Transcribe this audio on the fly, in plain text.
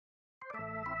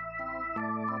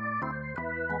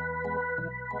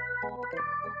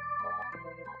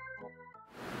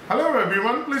Hello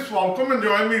everyone, please welcome and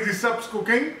join me in Steps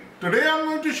Cooking. Today I'm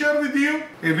going to share with you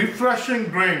a refreshing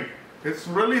drink. It's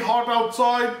really hot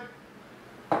outside.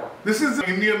 This is an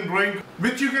Indian drink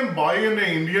which you can buy in an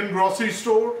Indian grocery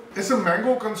store. It's a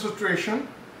mango concentration,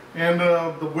 and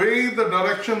the way the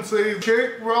directions say,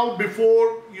 shake well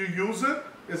before you use it.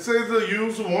 It says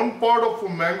use 1 part of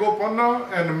mango panna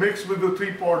and mix with the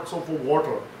 3 parts of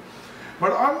water.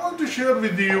 But I'm going to share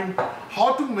with you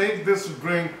how to make this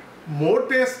drink more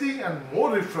tasty and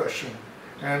more refreshing.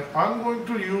 And I'm going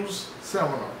to use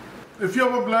 7-Up. If you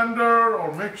have a blender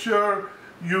or mixer,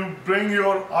 you bring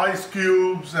your ice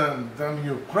cubes and then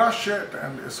you crush it,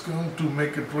 and it's going to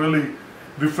make it really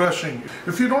refreshing.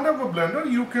 If you don't have a blender,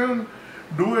 you can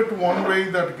do it one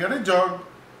way, that get a jug,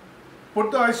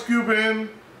 put the ice cube in,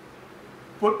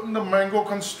 put in the mango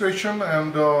concentration,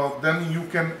 and then you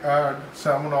can add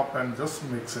 7-Up and just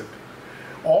mix it.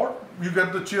 Or you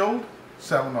get the chilled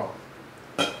 7-Up.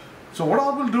 So what I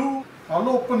will do, I'll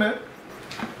open it.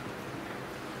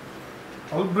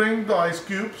 I'll bring the ice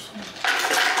cubes.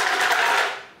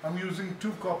 I'm using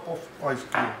 2 cups of ice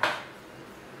cubes.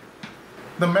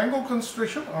 The mango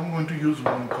concentration, I'm going to use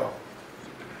 1 cup.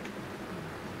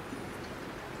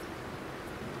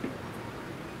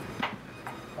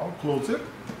 I'll close it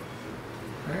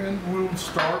and we'll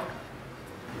start.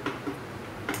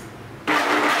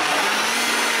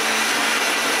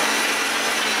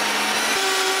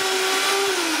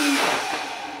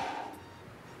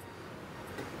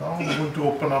 Now I'm going to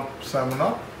open up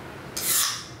 7-Up.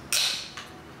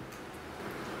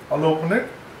 I'll open it.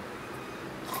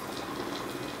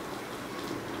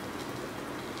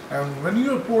 And when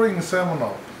you're pouring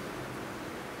 7-Up,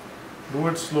 do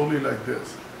it slowly like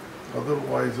this.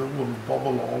 Otherwise it will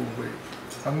bubble all the way.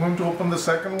 I'm going to open the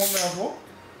second one as well.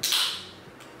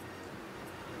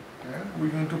 And we're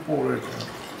going to pour it in.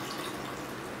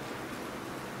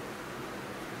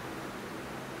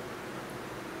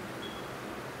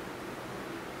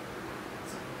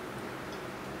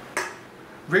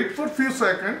 Wait for a few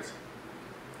seconds.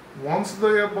 Once the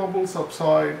air bubbles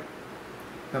subside,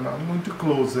 then I'm going to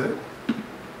close it,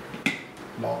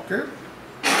 lock it.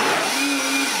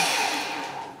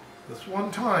 Just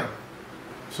one time.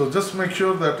 So just make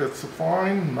sure that it's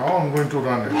fine. Now I'm going to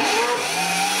run it.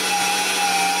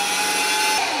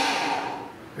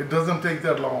 It doesn't take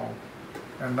that long.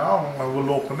 And now I will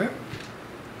open it.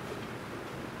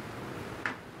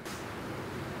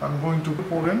 I'm going to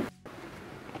pour in.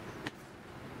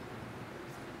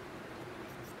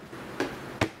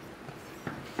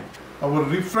 Our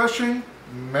refreshing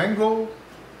mango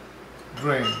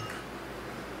drink.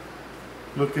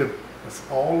 Look at it, it's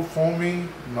all foamy,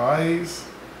 nice.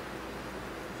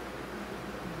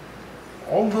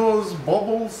 All those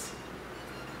bubbles,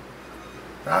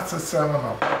 that's a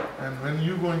 7-Up. And when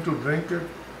you're going to drink it,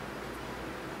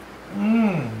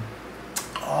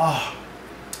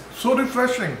 so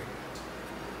refreshing.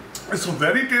 It's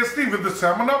very tasty with the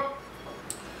 7-Up.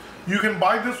 You can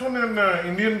buy this one in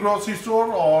Indian grocery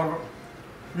store, or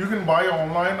you can buy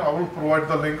online. I will provide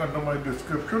the link under my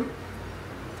description.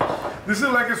 This is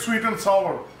like a sweet and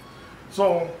sour.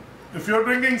 So if you're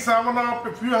drinking 7-Up,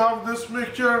 if you have this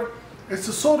mixture,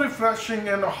 it's so refreshing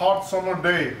in a hot summer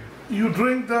day. You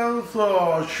drink this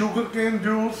sugarcane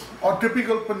juice, or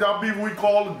typical Punjabi we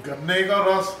call ganne ka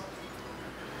ras.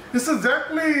 It's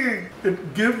exactly,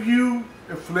 it gives you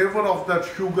a flavor of that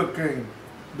sugarcane,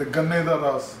 the ganne da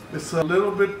ras. It's a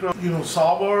little bit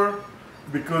sour,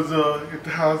 because it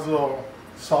has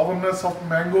sourness of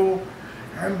mango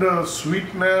and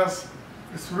sweetness.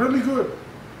 It's really good.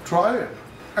 Try it.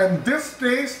 And this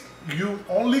taste you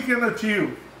only can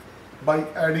achieve by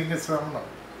adding a 7-Up.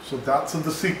 So that's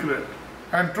the secret.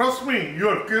 And trust me,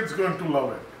 your kid's going to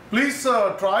love it. Please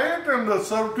try it and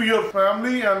serve to your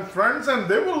family and friends, and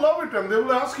they will love it, and they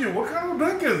will ask you, what kind of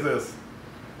drink is this?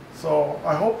 So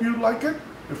I hope you like it.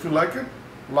 If you like it,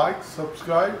 like,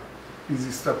 subscribe.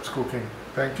 Easy Steps Cooking.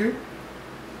 Thank you.